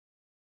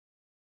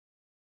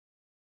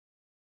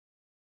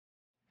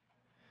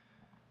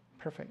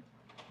Perfect.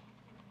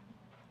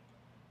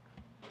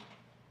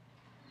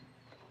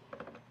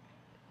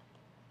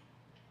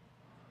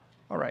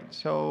 All right,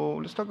 so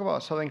let's talk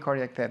about sudden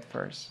cardiac death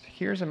first.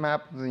 Here's a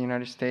map of the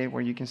United States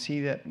where you can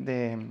see that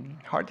the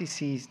heart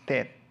disease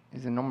death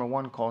is the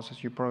 #1 cause,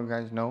 as you probably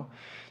guys know.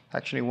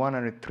 Actually, 1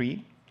 out of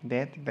 3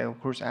 deaths that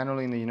occurs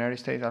annually in the United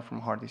States are from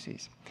heart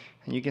disease.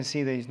 And you can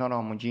see that it's not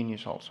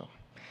homogeneous also.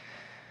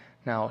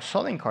 Now,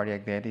 sudden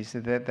cardiac death is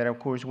the death that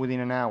occurs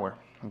within an hour.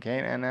 Okay,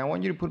 and I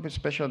want you to put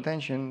special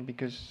attention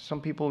because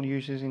some people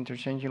use this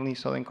interchangeably,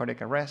 sudden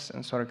cardiac arrest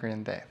and sudden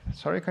cardiac death.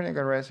 Sudden cardiac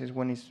arrest is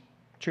when it's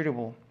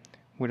treatable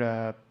with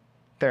a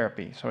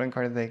therapy. Sudden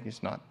cardiac death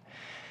is not.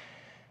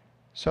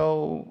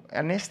 So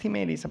an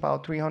estimate is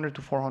about 300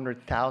 to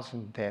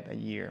 400,000 deaths a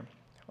year,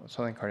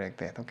 sudden cardiac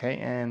death. Okay,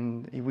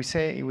 and if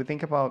we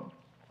think about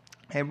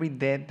every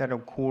death that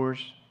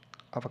occurs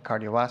of a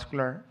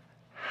cardiovascular,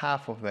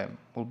 half of them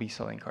will be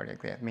sudden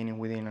cardiac death, meaning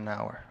within an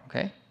hour.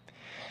 Okay.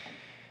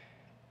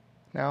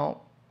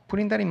 Now,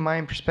 putting that in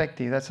mind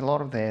perspective, that's a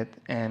lot of death,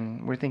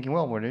 and we're thinking,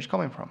 well, where is it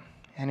coming from?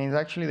 And it's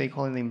actually, they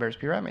call it the inverse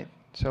pyramid.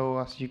 So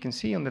as you can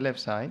see on the left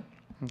side,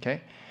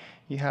 okay,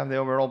 you have the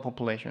overall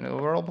population. The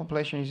overall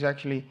population is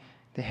actually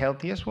the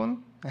healthiest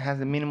one. It has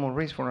the minimal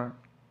risk for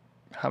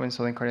having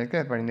sudden cardiac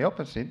death, but in the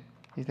opposite,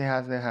 it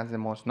has the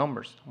most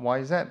numbers. Why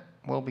is that?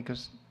 Well,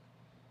 because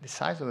the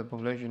size of the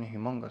population is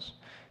humongous.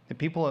 The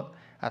people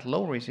at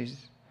low risk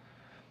is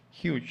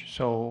huge.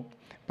 So,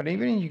 but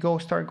even if you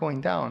start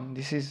going down,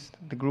 this is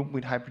the group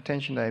with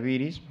hypertension,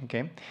 diabetes,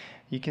 okay?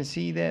 You can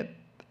see that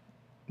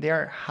they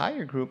are a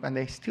higher group and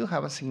they still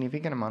have a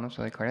significant amount of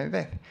sudden cardiac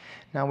death.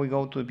 Now we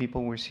go to the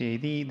people with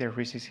CAD, their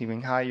risk is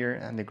even higher,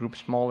 and the group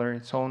smaller,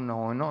 and so on and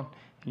on and on.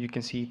 You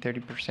can see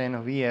 30%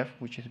 of EF,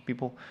 which is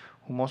people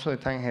who most of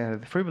the time have a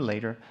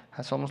defibrillator,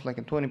 has almost like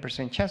a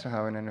 20% chance of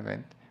having an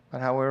event.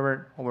 But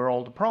however,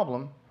 overall the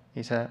problem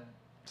is a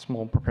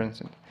small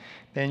percent.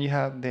 Then you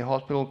have the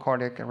hospital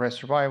cardiac arrest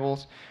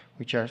survivals,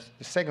 which are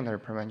the secondary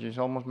prevention. It's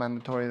almost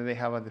mandatory that they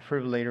have a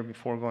defibrillator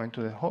before going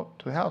to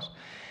the house.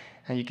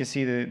 And you can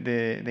see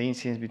the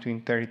incidence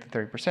between 30 to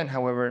 30%.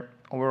 However,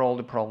 overall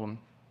the problem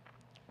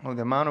or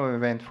the amount of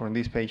event for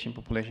this patient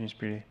population is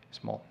pretty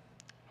small.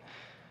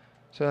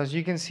 So as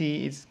you can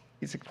see,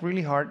 it's a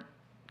really hard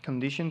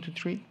condition to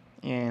treat,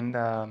 and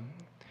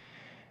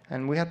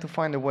we have to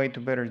find a way to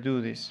better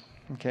do this.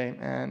 Okay,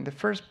 and the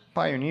first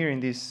pioneer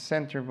in this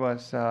center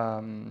was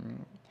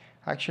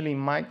actually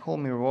Michael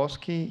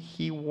Mirowski.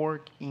 He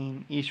worked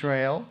in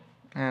Israel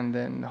and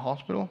then the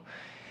hospital,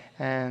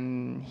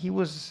 and he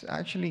was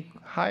actually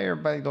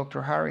hired by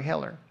Dr. Harry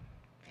Heller.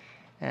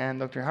 And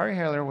Dr. Harry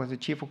Heller was the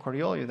chief of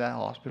cardiology at that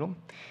hospital.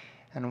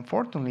 And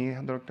unfortunately,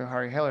 Dr.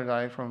 Harry Heller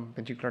died from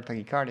ventricular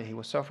tachycardia. He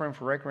was suffering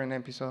from recurrent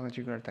episodes of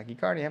ventricular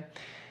tachycardia.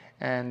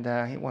 And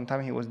one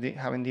time he was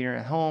having dinner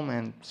at home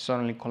and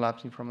suddenly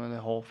collapsing from the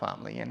whole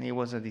family. And it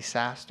was a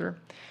disaster.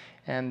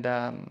 And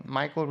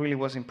Michael really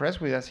was impressed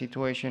with that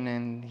situation,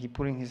 and he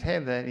put in his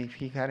head that if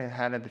he had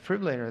had a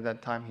defibrillator at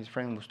that time, his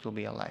friend would still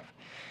be alive.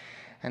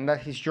 And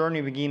that his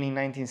journey began in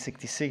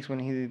 1966 when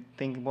he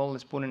think, well,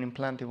 let's put an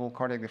implantable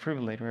cardiac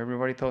defibrillator.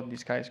 Everybody thought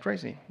this guy is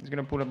crazy. He's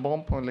going to put a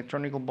bump, an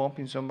electronic bump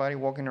in somebody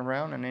walking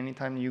around, and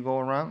anytime you go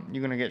around,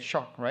 you're going to get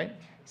shocked, right?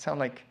 Sound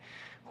like,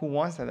 who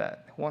wants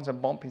that? Who wants a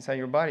bump inside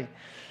your body?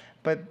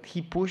 But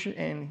he pushed it,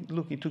 and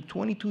look, it took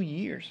 22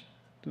 years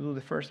to do the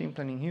first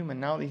implant in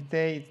human. Now these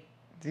days,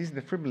 these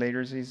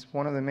defibrillators is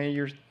one of the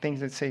major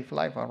things that save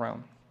life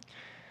around.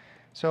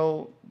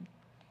 So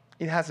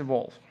it has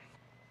evolved.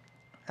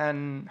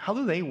 And how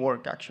do they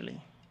work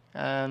actually?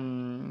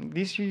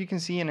 This you can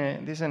see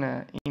this is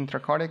an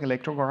intracardiac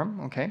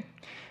electrogram, okay?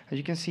 As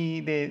you can see,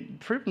 the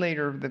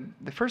defibrillator,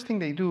 the first thing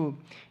they do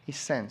is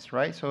sense,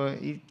 right? So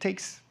it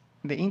takes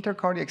the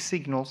intercardiac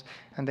signals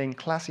and then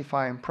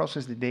classify and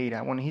process the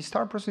data. When he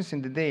starts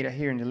processing the data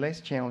here in the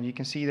left channel, you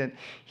can see that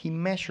he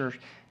measures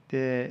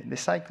the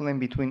cycle length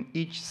between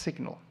each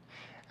signal.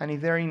 And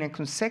if they're in a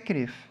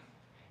consecutive,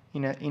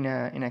 in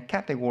a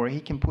category, he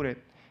can put it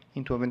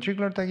into a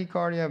ventricular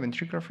tachycardia,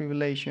 ventricular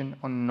fibrillation,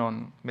 or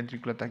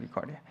non-ventricular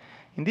tachycardia.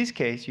 In this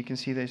case, you can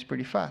see that it's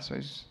pretty fast. So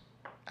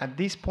at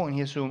this point,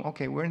 he assumed,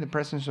 okay, we're in the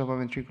presence of a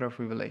ventricular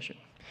fibrillation.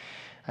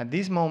 At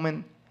this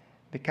moment,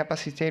 the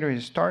capacitor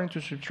is starting to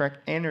subtract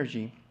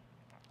energy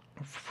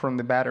from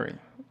the battery.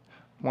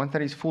 Once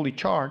that is fully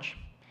charged,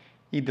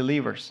 it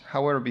delivers.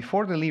 However,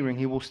 before delivering,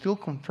 he will still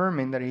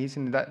confirming that he's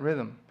in that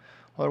rhythm.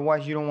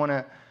 Otherwise, you don't want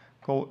to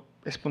go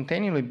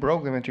spontaneously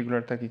broke the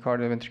ventricular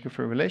tachycardia, ventricular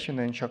fibrillation,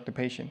 then shock the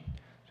patient.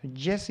 So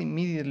just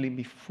immediately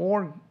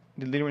before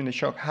delivering the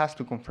shock has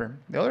to confirm.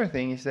 The other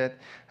thing is that,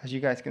 as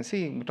you guys can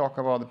see, we talk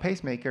about the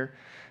pacemaker,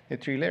 the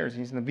 3 layers.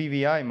 He's in the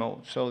VVI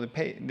mode. So the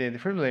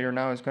defibrillator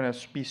now is going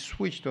to be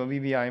switched to a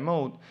VVI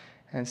mode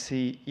and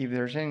see if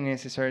there's any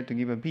necessary to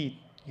give a beat.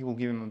 He will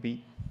give him a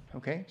beat.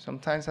 Okay.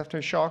 Sometimes after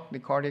a shock, the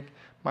cardiac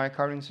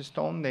myocardium is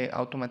stoned, the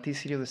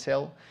automaticity of the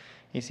cell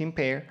is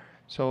impaired.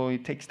 So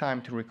it takes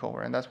time to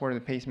recover, and that's where the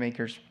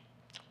pacemakers,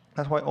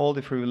 that's why all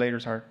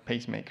defibrillators are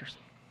pacemakers.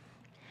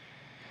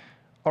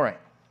 All right,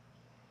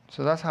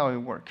 so that's how it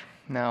works.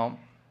 Now,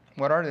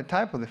 what are the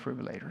type of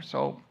defibrillators?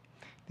 So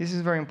this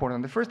is very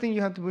important. The first thing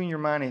you have to do in your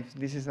mind is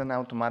this is an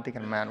automatic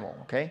and manual,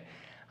 okay?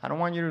 I don't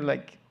want you to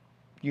like,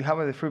 you have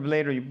a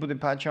defibrillator, you put the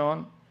patch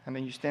on, and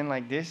then you stand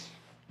like this,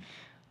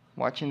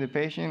 watching the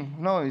patient.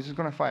 No, it's just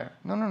gonna fire.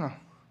 No, no, no.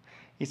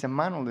 It's a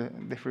manual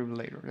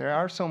defibrillator. There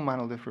are some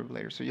manual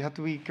defibrillators, so you have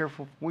to be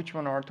careful which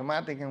one are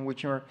automatic and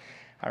which are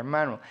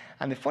manual.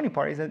 And the funny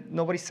part is that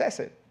nobody says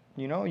it.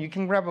 You know, you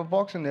can grab a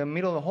box in the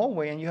middle of the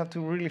hallway and you have to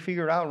really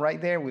figure out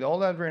right there with all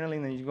the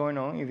adrenaline that is going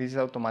on if it's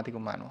automatic or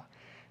manual.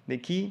 The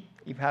key,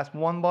 if it has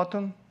one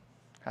button,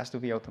 has to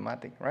be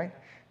automatic, right?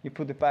 You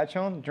put the patch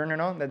on, turn it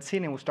on, that's it,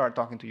 and it will start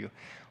talking to you.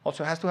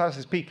 Also, it has to have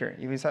a speaker.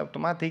 If it's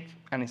automatic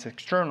and it's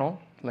external,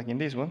 like in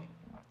this one,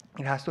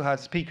 it has to have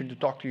a speaker to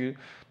talk to you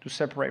to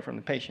separate from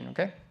the patient,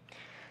 okay?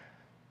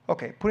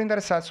 Okay, putting that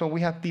aside, so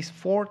we have these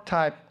 4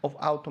 types of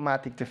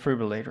automatic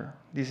defibrillator.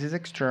 This is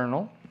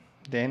external.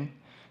 Then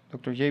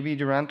Dr. J.B.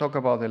 Durant talked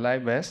about the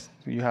live vest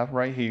you have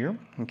right here,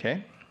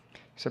 okay?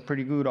 It's a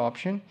pretty good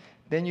option.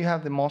 Then you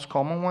have the most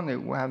common one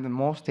that will have the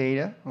most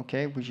data,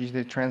 okay, which is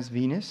the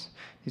transvenous.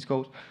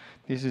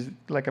 This is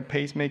like a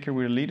pacemaker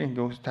with a lead and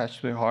goes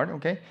attached to the heart,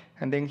 okay?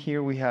 And then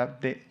here we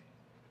have the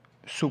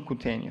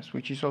subcutaneous,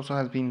 which is also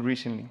has been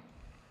recently.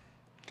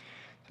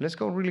 So let's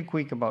go really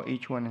quick about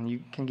each one and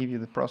you can give you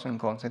the pros and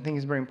cons. I think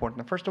it's very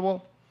important. First of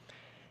all,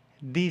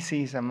 this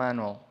is a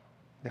manual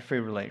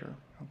defibrillator.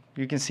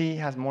 You can see it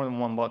has more than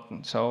one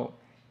button. So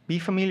be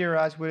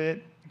familiarized with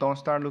it. Don't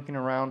start looking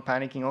around,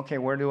 panicking, okay,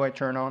 where do I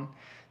turn on?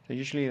 So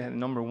usually the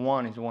number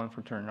 1 is the one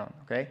for turn on,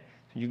 okay?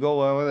 So you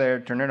go over there,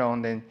 turn it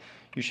on, then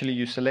usually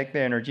you select the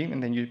energy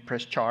and then you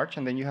press charge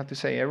and then you have to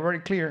say everybody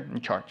clear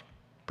and charge.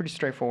 Pretty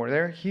straightforward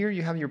there. Here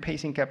you have your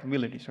pacing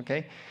capabilities,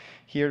 okay?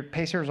 Here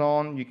pacer's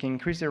on, you can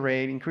increase the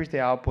rate, increase the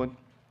output,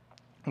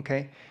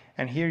 okay?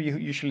 And here you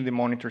usually the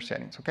monitor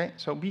settings, okay?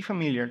 So be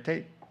familiar.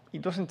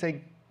 It doesn't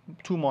take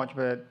too much,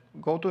 but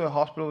go to the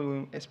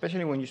hospital,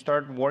 especially when you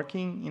start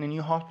working in a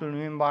new hospital,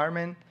 new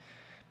environment,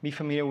 be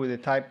familiar with the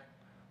type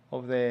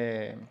of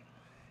the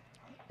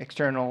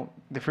external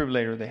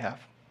defibrillator they have.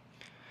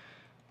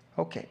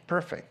 Okay,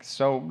 perfect.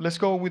 So let's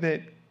go with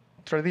the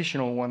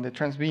traditional one, the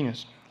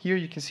transvenous. Here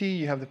you can see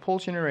you have the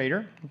pulse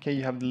generator, okay,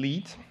 you have the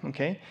lead,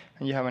 okay,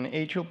 and you have an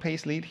atrial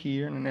pace lead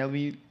here, and an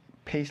LV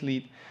pace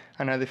lead,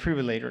 and a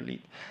defibrillator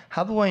lead.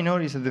 How do I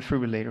notice a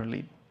defibrillator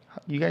lead?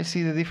 You guys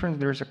see the difference?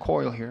 There's a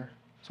coil here.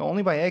 So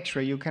only by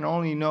X-ray you can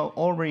already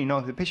know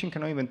if the patient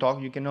cannot even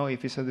talk, you can know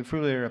if it's a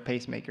defibrillator or a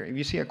pacemaker. If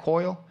you see a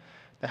coil,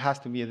 that has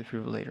to be a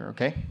defibrillator,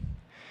 okay?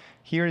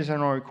 Here is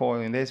another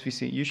coil in the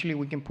SVC. Usually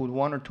we can put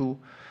 1 or 2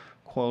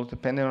 coils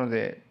depending on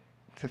the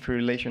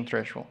defibrillation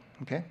threshold,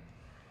 okay?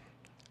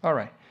 All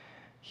right,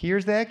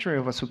 here's the X-ray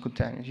of a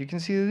subcutaneous. You can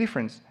see the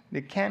difference.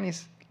 The can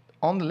is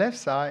on the left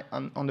side,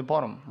 on the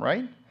bottom,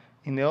 right?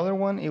 In the other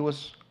one, it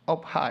was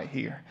up high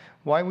here.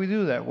 Why we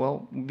do that?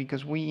 Well,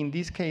 because in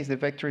this case, the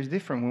vector is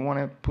different. We want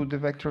to put the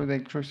vector of the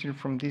electricity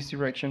from this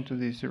direction to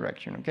this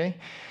direction, okay?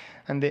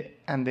 And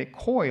the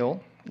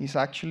coil is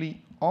actually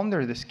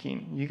under the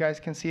skin. You guys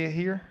can see it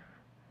here.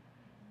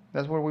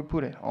 That's where we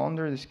put it,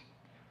 under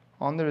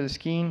the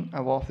skin,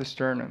 above the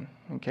sternum,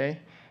 okay?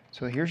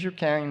 So here's your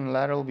can in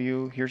lateral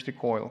view, here's the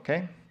coil,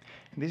 okay?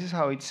 And this is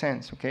how it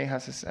sends, okay? It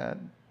has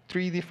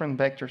 3 different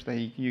vectors that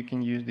you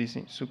can use this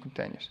in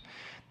subcutaneous.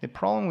 The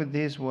problem with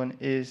this one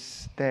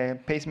is the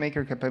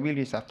pacemaker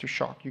capabilities after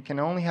shock. You can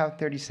only have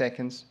 30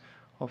 seconds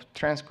of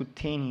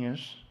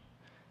transcutaneous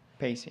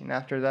pacing.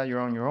 After that, you're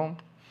on your own.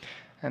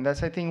 And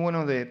that's, I think, one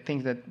of the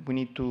things that we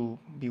need to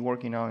be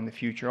working on in the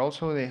future.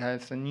 Also, they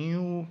has a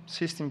new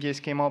system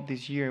just came up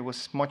this year. It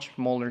was much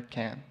smaller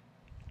can.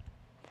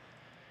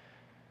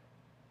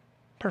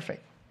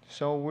 Perfect.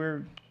 So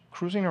we're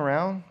cruising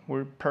around.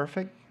 We're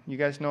perfect. You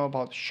guys know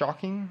about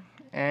shocking.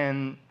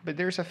 But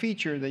there's a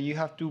feature that you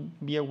have to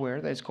be aware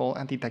that is called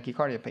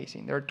anti-tachycardia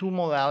pacing. There are 2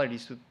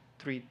 modalities to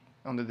treat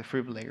on the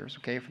defibrillators,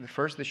 okay? For the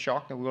first, the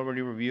shock that we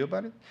already reviewed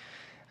about it.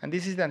 And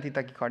this is the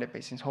anti-tachycardia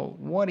pacing. So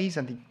what is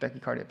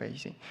anti-tachycardia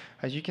pacing?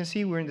 As you can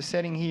see, we're in the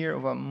setting here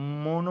of a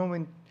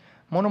monomorphic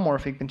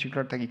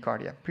ventricular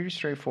tachycardia. Pretty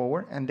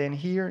straightforward. And then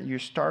here you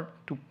start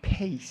to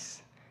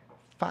pace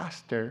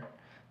faster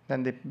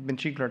than the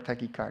ventricular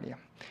tachycardia.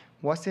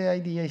 What's the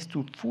idea is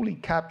to fully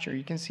capture.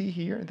 You can see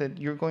here that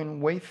you're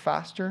going way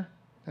faster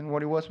than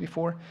what it was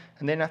before.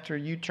 And then after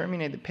you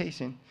terminate the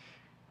pacing,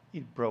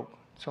 it broke.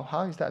 So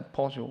how is that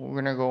possible?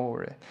 We're going to go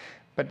over it.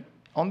 But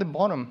on the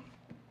bottom,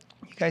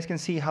 you guys can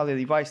see how the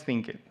device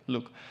thinks it.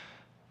 Look,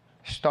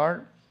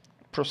 start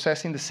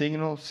processing the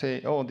signal,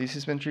 say, oh, this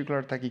is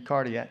ventricular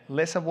tachycardia.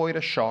 Let's avoid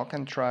a shock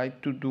and try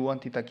to do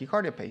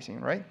anti-tachycardia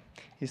pacing, right?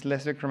 It's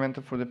less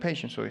detrimental for the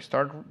patient. So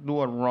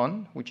do a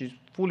run, which is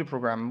fully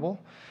programmable.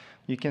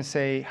 You can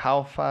say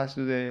how fast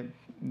do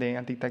the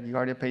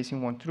anti-tachycardia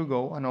pacing want to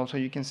go, and also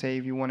you can say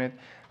if you wanted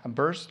a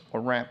burst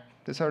or ramp.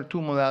 These are 2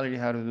 modalities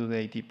how to do the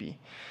ATP.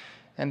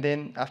 And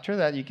then after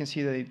that, you can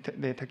see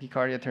that the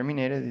tachycardia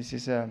terminated. This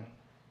is a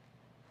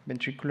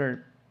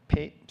ventricular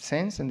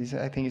sense, and this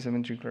I think is a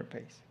ventricular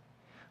pace.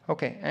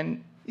 Okay,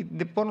 and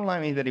The bottom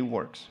line is that it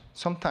works.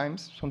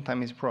 Sometimes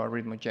it's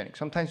pro-arrhythmogenic.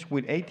 Sometimes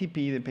with ATP,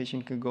 the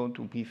patient can go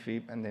to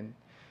PFib, and then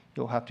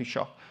you'll have to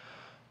shock.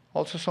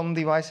 Also, some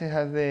devices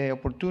have the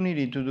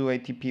opportunity to do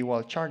ATP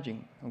while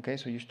charging. Okay,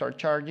 so you start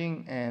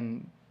charging,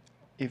 and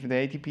if the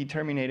ATP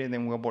terminated,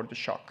 then we abort the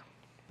shock.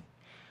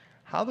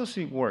 How does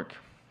it work?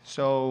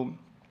 So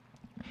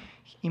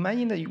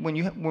imagine that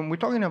when we're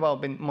talking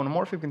about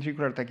monomorphic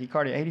ventricular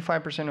tachycardia,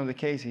 85% of the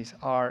cases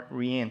are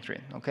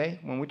re-entering, okay?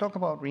 When we talk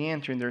about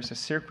re-entering, there's a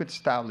circuit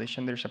established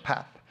and there's a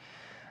path.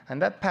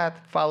 And that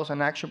path follows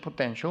an action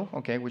potential,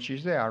 okay, which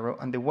is the arrow,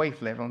 and the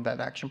wave level on that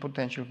action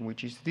potential,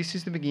 which is this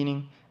is the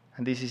beginning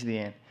and this is the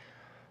end.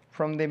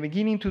 From the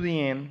beginning to the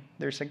end,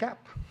 there's a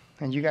gap.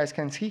 And you guys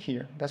can see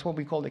here, that's what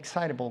we call the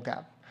excitable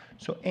gap.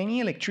 So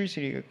any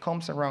electricity that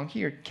comes around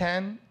here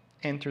can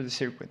enter the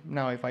circuit.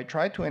 Now, if I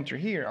try to enter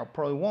here, I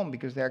probably won't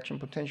because the action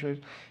potential is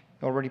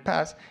already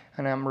passed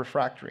and I'm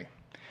refractory.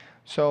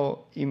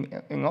 So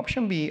in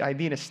option B, I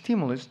did a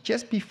stimulus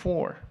just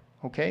before,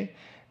 okay,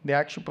 the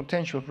action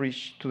potential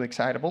reached to the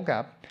excitable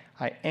gap.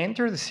 I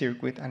enter the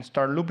circuit and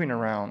start looping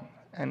around,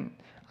 and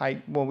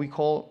what we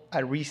call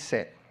a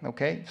reset,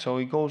 okay? So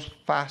it goes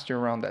faster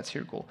around that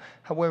circle.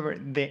 However,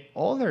 the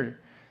other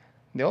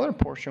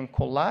portion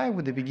collide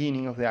with the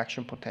beginning of the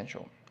action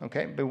potential,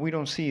 okay? But we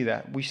don't see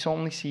that. We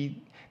only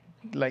see,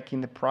 like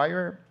in the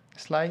prior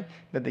slide,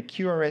 that the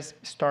QRS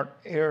start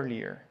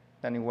earlier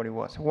than what it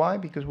was. Why?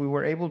 Because we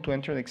were able to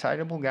enter the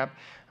excitable gap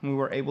and we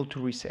were able to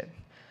reset.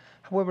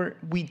 However,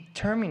 we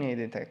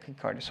terminated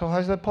tachycardia. So how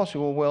is that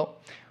possible? Well,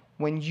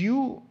 when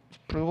you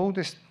provoke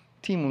the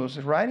stimulus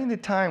right in the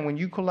time when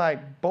you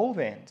collide both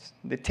ends,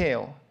 the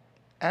tail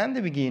and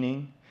the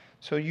beginning,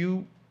 so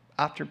you,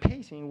 after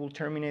pacing, will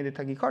terminate the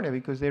tachycardia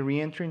because the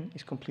re-entering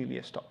is completely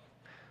a stop.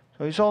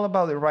 So it's all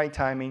about the right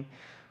timing.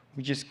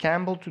 We just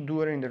gamble to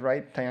do it in the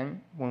right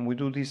time when we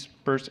do this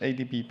burst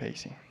ATP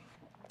pacing.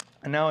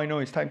 And now I know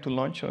it's time to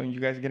lunch, so you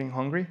guys are getting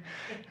hungry.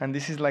 And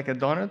this is like a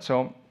donut,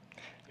 so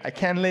I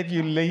can't let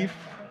you leave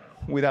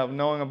without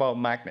knowing about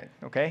magnet,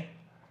 okay?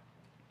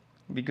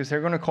 Because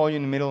they're gonna call you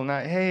in the middle of the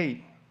night,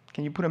 hey,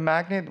 can you put a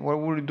magnet? What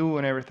would it do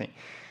and everything?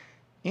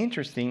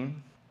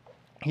 Interesting.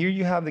 Here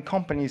you have the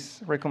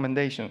company's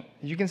recommendation.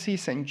 You can see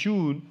St.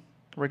 Jude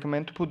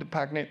recommend to put the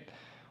magnet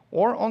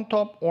or on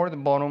top or the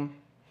bottom.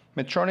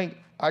 Medtronic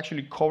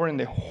actually covering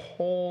the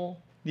whole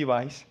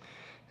device,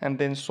 and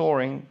then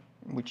Soaring,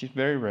 which is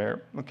very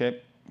rare,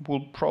 okay,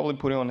 will probably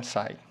put it on the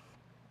side.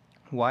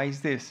 Why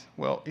is this?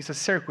 Well, it's a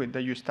circuit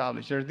that you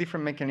establish. There's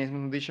different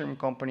mechanisms. Different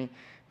company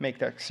make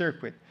that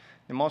circuit.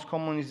 The most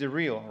common is the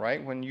reel,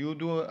 right? When you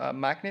do a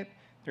magnet,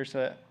 there's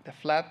a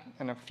flat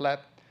and a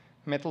flat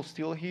metal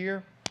steel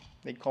here.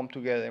 They come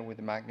together with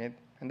the magnet,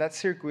 and that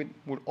circuit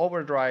will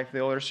overdrive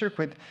the other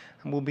circuit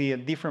and will be a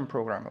different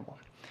programmable.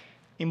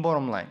 In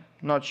bottom line,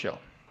 nutshell,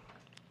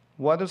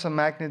 what does a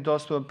magnet do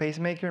to a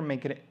pacemaker?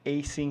 Make it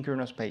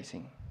asynchronous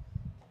pacing.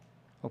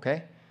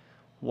 Okay?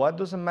 What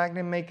does a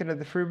magnet make it a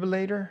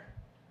defibrillator?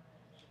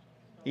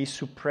 It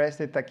suppresses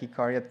the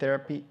tachycardia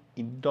therapy.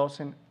 It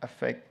doesn't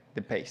affect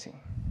the pacing.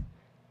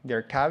 There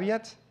are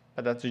caveats,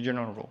 but that's the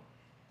general rule.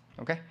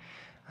 Okay?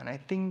 And I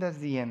think that's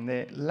the end.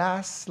 The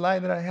last slide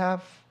that I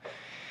have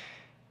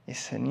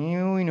is a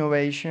new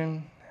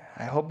innovation.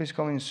 I hope it's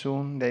coming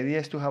soon. The idea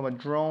is to have a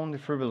drone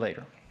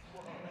defibrillator.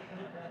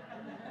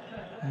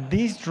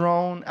 This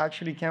drone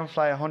actually can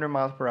fly 100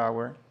 miles per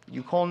hour.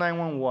 You call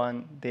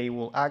 911, they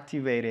will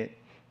activate it.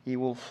 It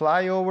will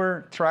fly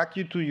over, track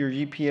you to your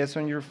GPS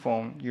on your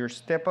phone. You're a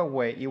step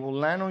away. It will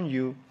land on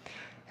you,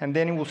 and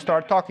then it will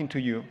start talking to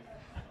you.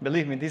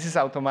 Believe me, this is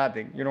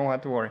automatic. You don't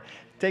have to worry.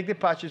 Take the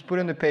patches, put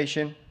it on the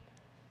patient,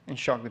 and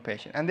shock the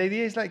patient. And the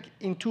idea is like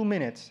in 2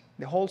 minutes,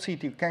 the whole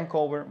CT can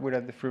cover with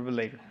a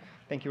defibrillator.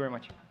 Thank you very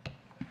much.